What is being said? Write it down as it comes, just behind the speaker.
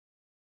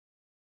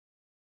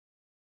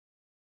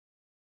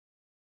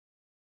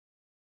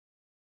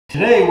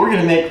Today we're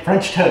going to make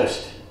French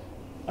toast.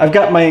 I've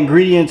got my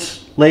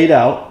ingredients laid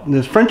out. And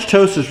this French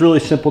toast is really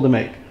simple to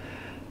make.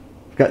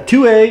 I've got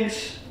 2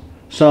 eggs,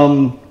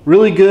 some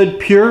really good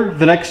pure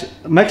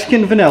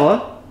Mexican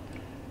vanilla,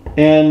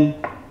 and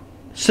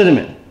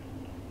cinnamon,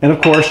 and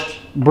of course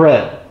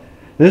bread.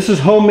 This is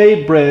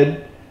homemade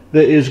bread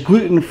that is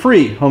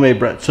gluten-free homemade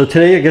bread. So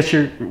today I guess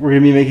we're going to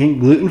be making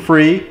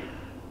gluten-free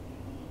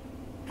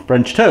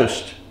French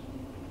toast.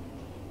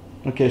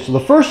 Okay, so the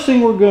first thing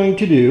we're going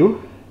to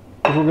do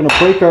is we're going to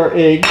break our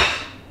eggs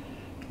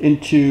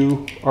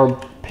into our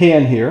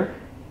pan here.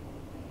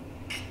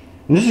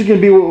 And this is going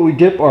to be what we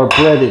dip our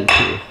bread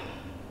into.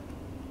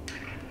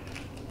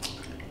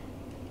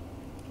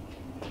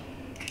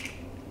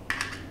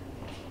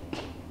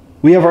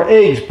 We have our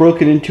eggs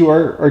broken into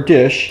our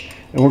dish,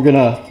 and we're going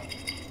to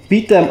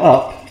beat them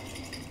up.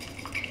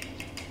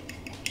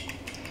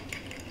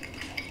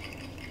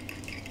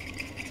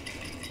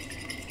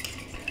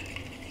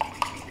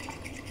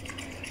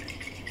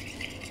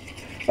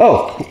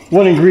 Oh,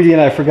 one ingredient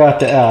I forgot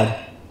to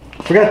add.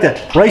 Forgot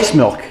that rice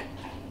milk.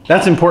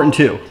 That's important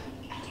too.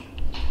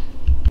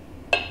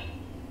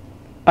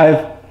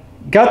 I've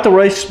got the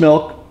rice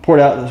milk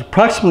poured out. It's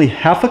approximately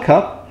half a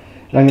cup.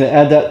 And I'm going to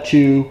add that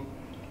to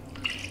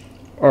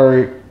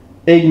our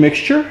egg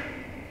mixture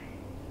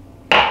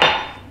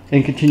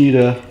and continue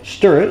to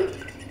stir it.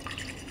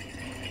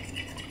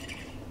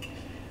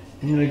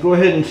 I'm going to go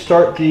ahead and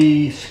start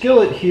the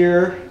skillet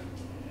here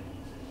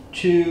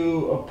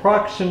to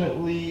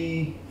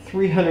approximately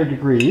 300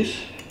 degrees.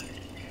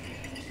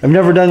 I've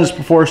never done this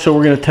before, so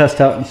we're going to test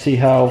out and see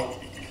how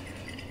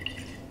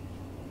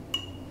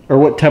or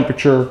what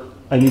temperature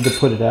I need to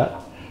put it at.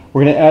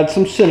 We're going to add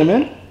some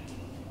cinnamon.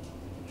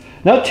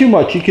 Not too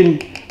much. You can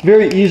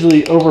very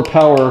easily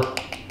overpower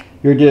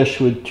your dish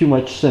with too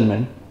much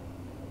cinnamon.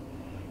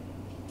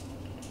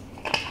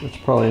 That's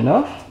probably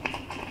enough.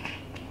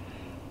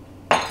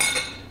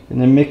 And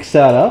then mix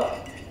that up.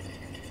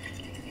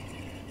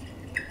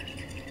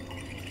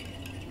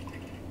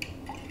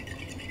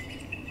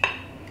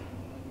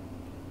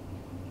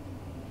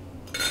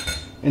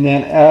 And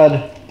then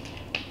add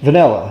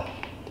vanilla.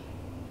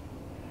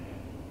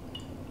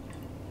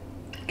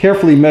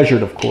 Carefully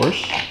measured, of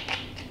course.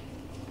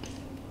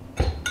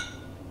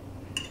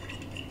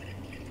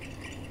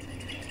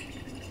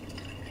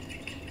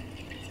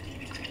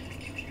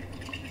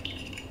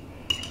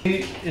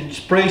 And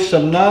spray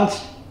some non-stick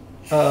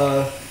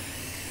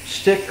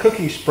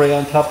cooking spray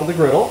on top of the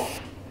griddle.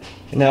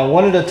 And now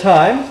one at a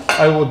time,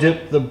 I will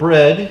dip the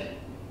bread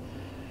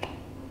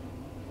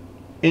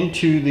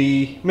into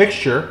the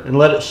mixture and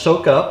let it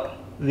soak up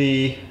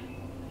the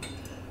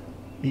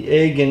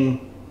egg and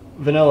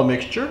vanilla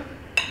mixture.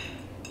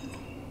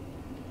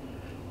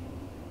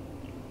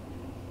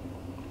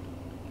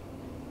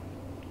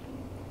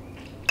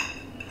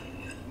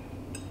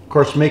 Of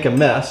course, make a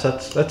mess.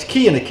 That's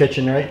key in the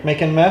kitchen, right?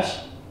 Making a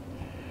mess.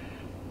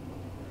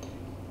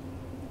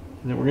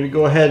 And then we're going to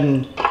go ahead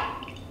and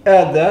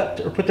add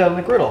that or put that on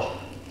the griddle.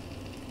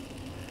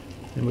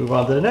 And move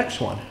on to the next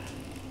one.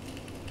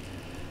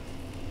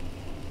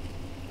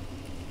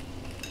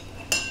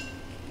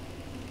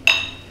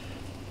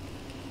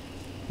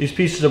 These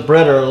pieces of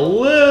bread are a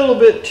little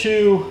bit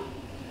too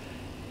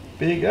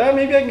big.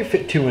 Maybe I can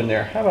fit 2 in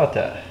there. How about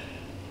that?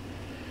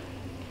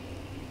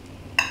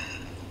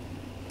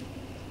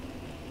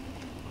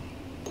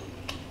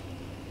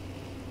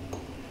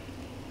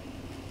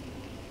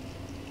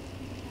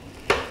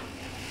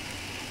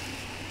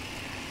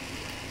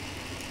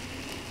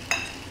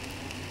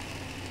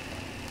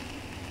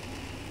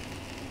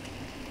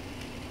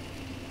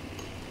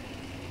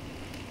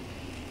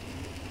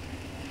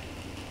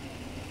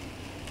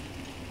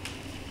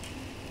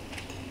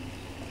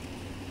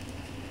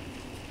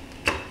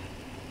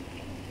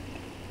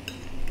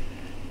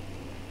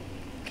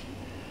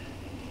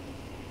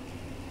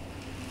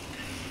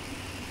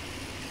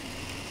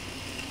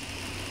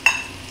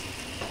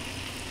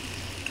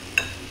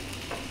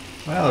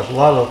 Wow, there's a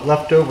lot of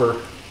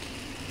leftover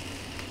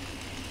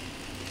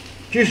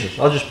juices.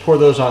 I'll just pour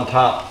those on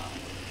top.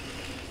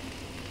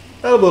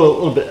 That'll be a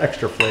little bit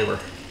extra flavor.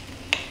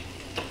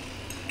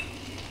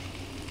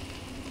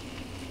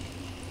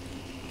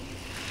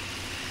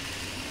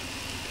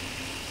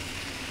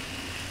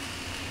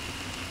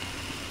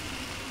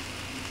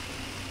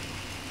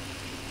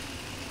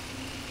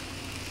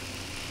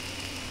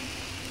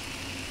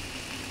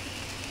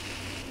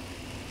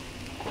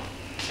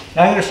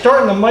 Now I'm going to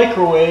start in the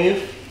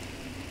microwave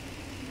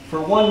for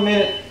 1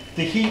 minute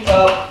to heat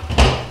up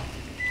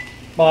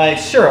my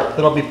syrup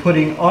that I'll be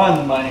putting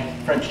on my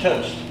French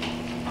toast.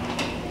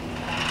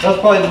 That's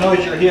probably the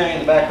noise you're hearing in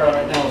the background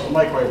right now is the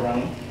microwave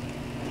running.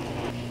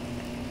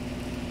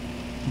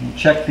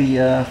 Check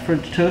the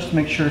French toast,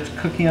 make sure it's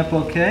cooking up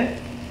okay.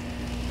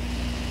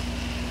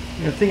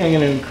 I think I'm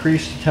going to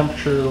increase the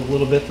temperature a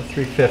little bit to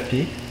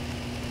 350.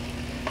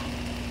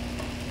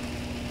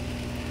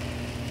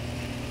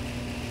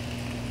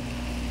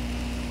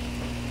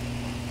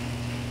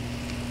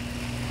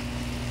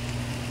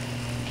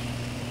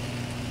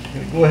 I'm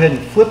going to go ahead and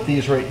flip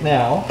these right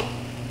now.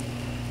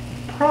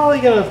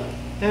 probably gonna,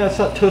 yeah, it's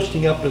not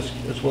toasting up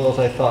as well as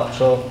I thought.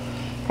 So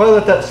probably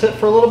let that sit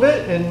for a little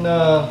bit, and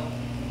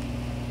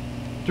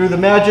through the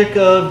magic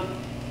of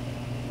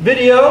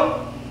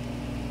video,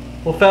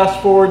 we'll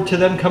fast forward to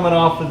them coming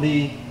off of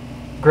the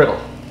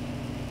griddle.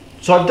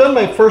 So I've done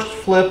my first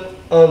flip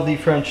of the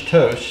French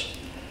toast.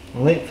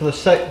 I'm waiting for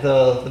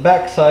the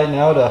back side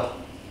now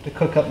to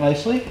cook up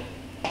nicely.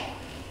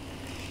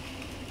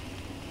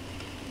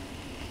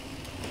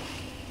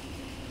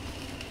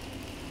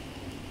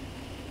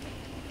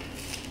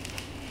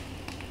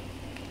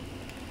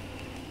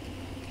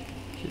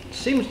 It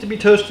seems to be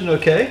toasting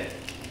okay.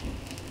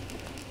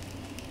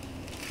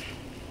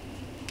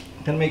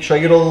 Gonna make sure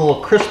I get all the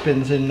little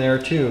crispins in there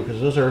too,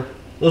 because those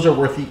are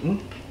worth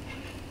eating.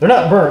 They're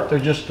not burnt, they're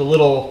just the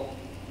little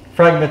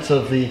fragments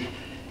of the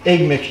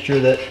egg mixture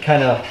that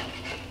kind of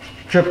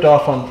dripped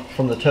off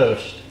from the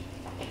toast.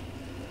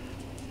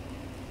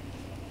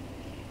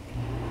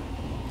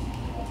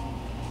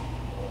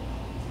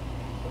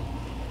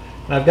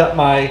 And I've got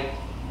my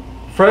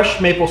fresh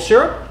maple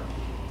syrup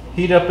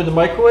heated up in the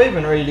microwave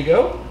and ready to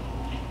go.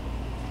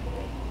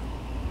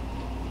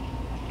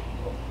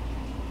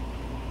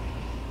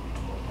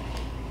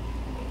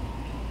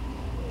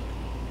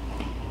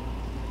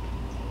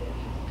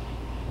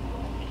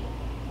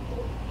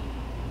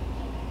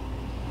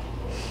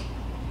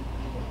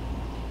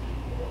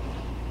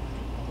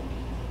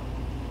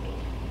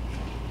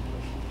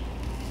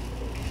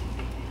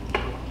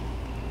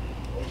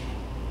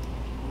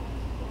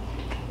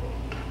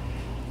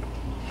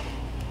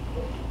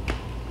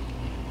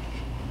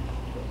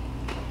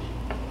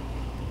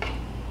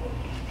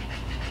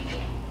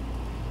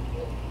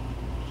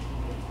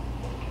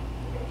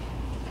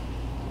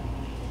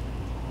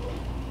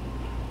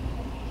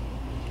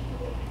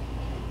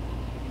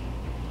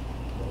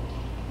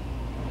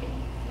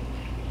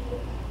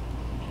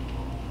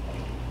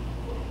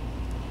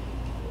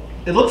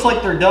 It looks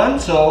like they're done,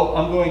 so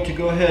I'm going to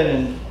go ahead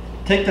and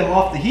take them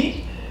off the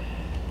heat,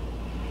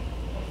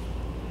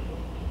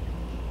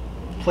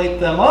 plate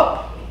them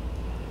up,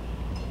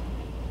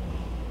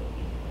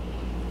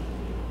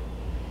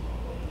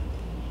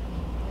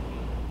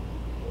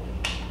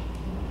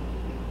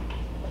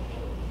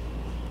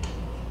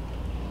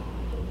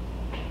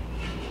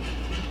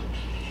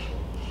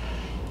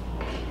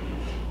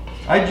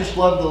 I just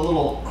love the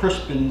little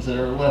crispins that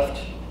are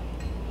left.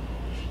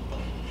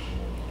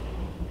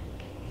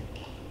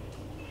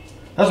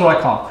 That's what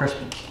I call them,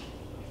 crispins.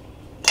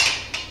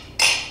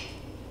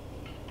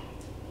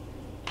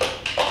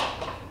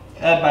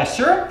 Add my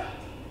syrup.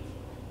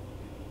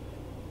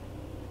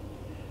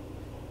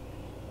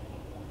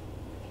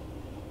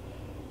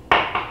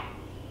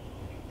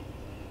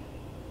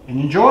 And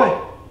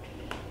enjoy.